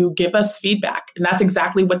community to give us feedback. And that's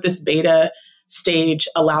exactly what this beta stage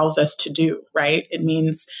allows us to do, right? It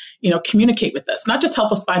means, communicate with us, not just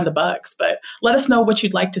help us find the bugs, but let us know what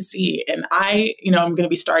you'd like to see. And I'm going to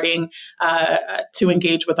be starting to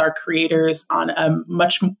engage with our creators on a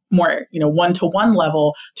much more, one-to-one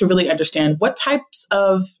level to really understand what types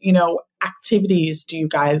of, activities do you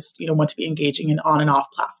guys, want to be engaging in on and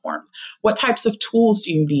off platform? What types of tools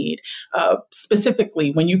do you need?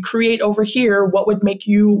 Specifically, when you create over here, what would make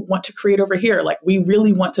you want to create over here? Like, we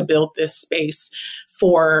really want to build this space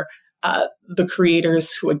for the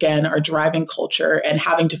creators who, again, are driving culture and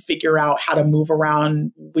having to figure out how to move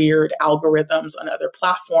around weird algorithms on other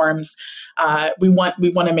platforms. We want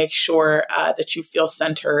to make sure that you feel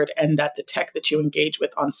centered and that the tech that you engage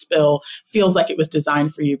with on Spill feels like it was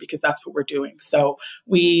designed for you, because that's what we're doing. So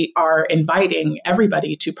we are inviting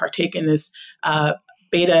everybody to partake in this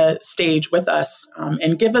beta stage with us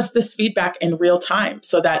and give us this feedback in real time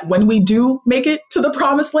so that when we do make it to the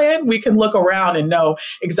promised land, we can look around and know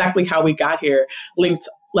exactly how we got here, linked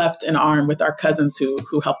left and arm with our cousins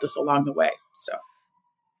who helped us along the way. So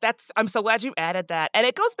I'm so glad you added that. And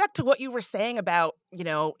it goes back to what you were saying about,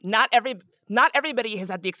 not everybody has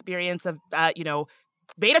had the experience of,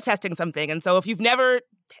 beta testing something. And so if you've never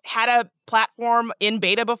had a platform in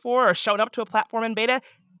beta before or shown up to a platform in beta,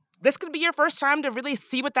 this could be your first time to really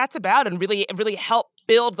see what that's about and really, really help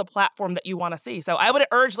build the platform that you want to see. So I would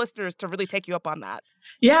urge listeners to really take you up on that.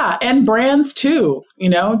 Yeah. And brands too,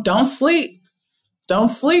 don't sleep. Don't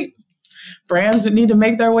sleep. Brands would need to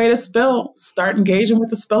make their way to Spill, start engaging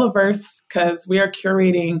with the Spilliverse, because we are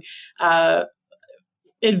curating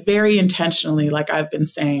it very intentionally, like I've been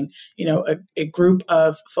saying, a group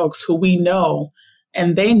of folks who we know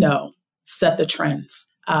and they know set the trends.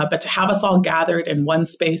 But to have us all gathered in one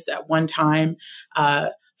space at one time,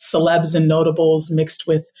 celebs and notables mixed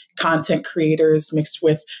with content creators, mixed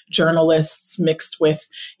with journalists, mixed with,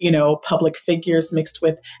 public figures, mixed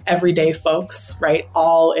with everyday folks, right?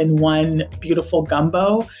 All in one beautiful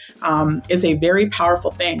gumbo is a very powerful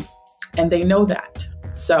thing. And they know that.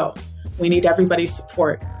 So we need everybody's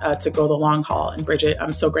support to go the long haul. And Bridget,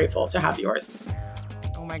 I'm so grateful to have yours.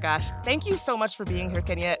 Oh my gosh. Thank you so much for being here,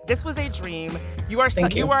 Kenya. This was a dream. You are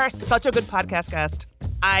such a good podcast guest.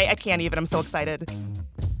 I can't even. I'm so excited.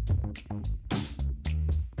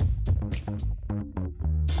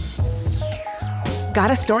 Got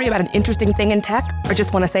a story about an interesting thing in tech or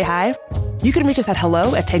just want to say hi? You can reach us at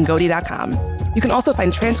hello@tangoti.com. You can also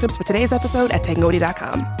find transcripts for today's episode at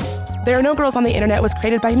tangoti.com. There Are No Girls on the Internet was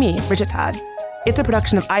created by me, Bridget Todd. It's a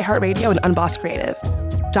production of iHeartRadio and Unbossed Creative.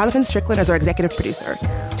 Jonathan Strickland is our executive producer.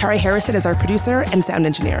 Tari Harrison is our producer and sound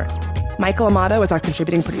engineer. Michael Amato is our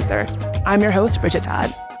contributing producer. I'm your host, Bridget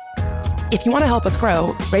Todd. If you want to help us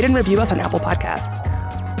grow, rate and review us on Apple Podcasts.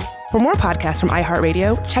 For more podcasts from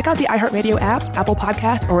iHeartRadio, check out the iHeartRadio app, Apple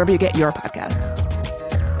Podcasts, or wherever you get your podcasts.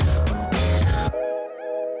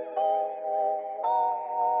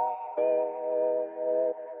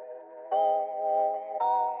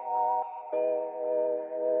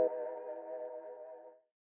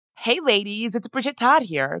 Hey ladies, it's Bridget Todd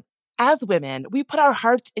here. As women, we put our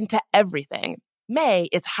hearts into everything. May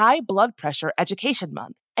is High Blood Pressure Education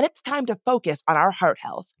Month, and it's time to focus on our heart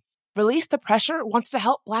health. Release the Pressure wants to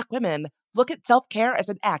help Black women look at self-care as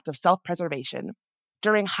an act of self-preservation.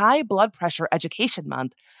 During High Blood Pressure Education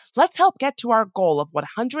Month, let's help get to our goal of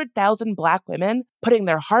 100,000 Black women putting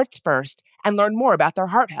their hearts first and learn more about their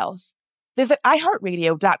heart health. Visit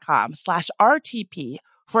iHeartRadio.com/RTP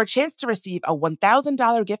for a chance to receive a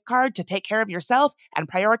 $1,000 gift card to take care of yourself and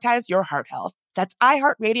prioritize your heart health. That's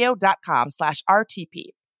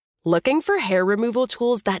iHeartRadio.com/RTP. Looking for hair removal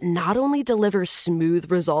tools that not only deliver smooth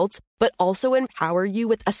results, but also empower you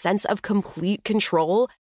with a sense of complete control?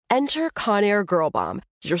 Enter Conair Girl Bomb,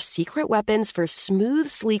 your secret weapons for smooth,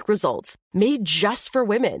 sleek results, made just for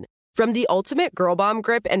women. From the ultimate Girl Bomb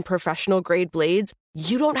grip and professional-grade blades,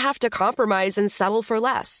 you don't have to compromise and settle for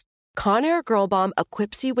less. Conair Girl Bomb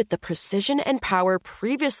equips you with the precision and power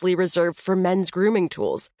previously reserved for men's grooming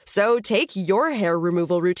tools. So take your hair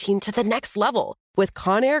removal routine to the next level with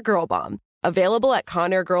Conair Girl Bomb. Available at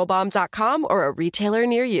ConairGirlBomb.com or a retailer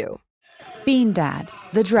near you. Bean Dad,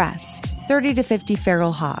 The Dress, 30 to 50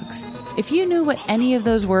 Feral Hogs. If you knew what any of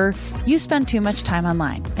those were, you spend too much time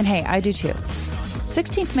online. And hey, I do too.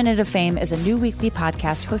 16th Minute of Fame is a new weekly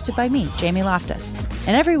podcast hosted by me, Jamie Loftus.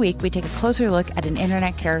 And every week we take a closer look at an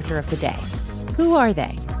internet character of the day. Who are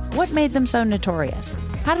they? What made them so notorious?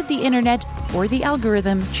 How did the internet or the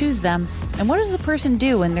algorithm choose them? And what does a person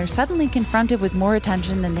do when they're suddenly confronted with more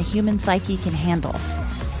attention than the human psyche can handle?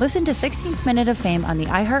 Listen to 16th Minute of Fame on the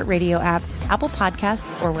iHeartRadio app, Apple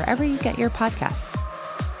Podcasts, or wherever you get your podcasts.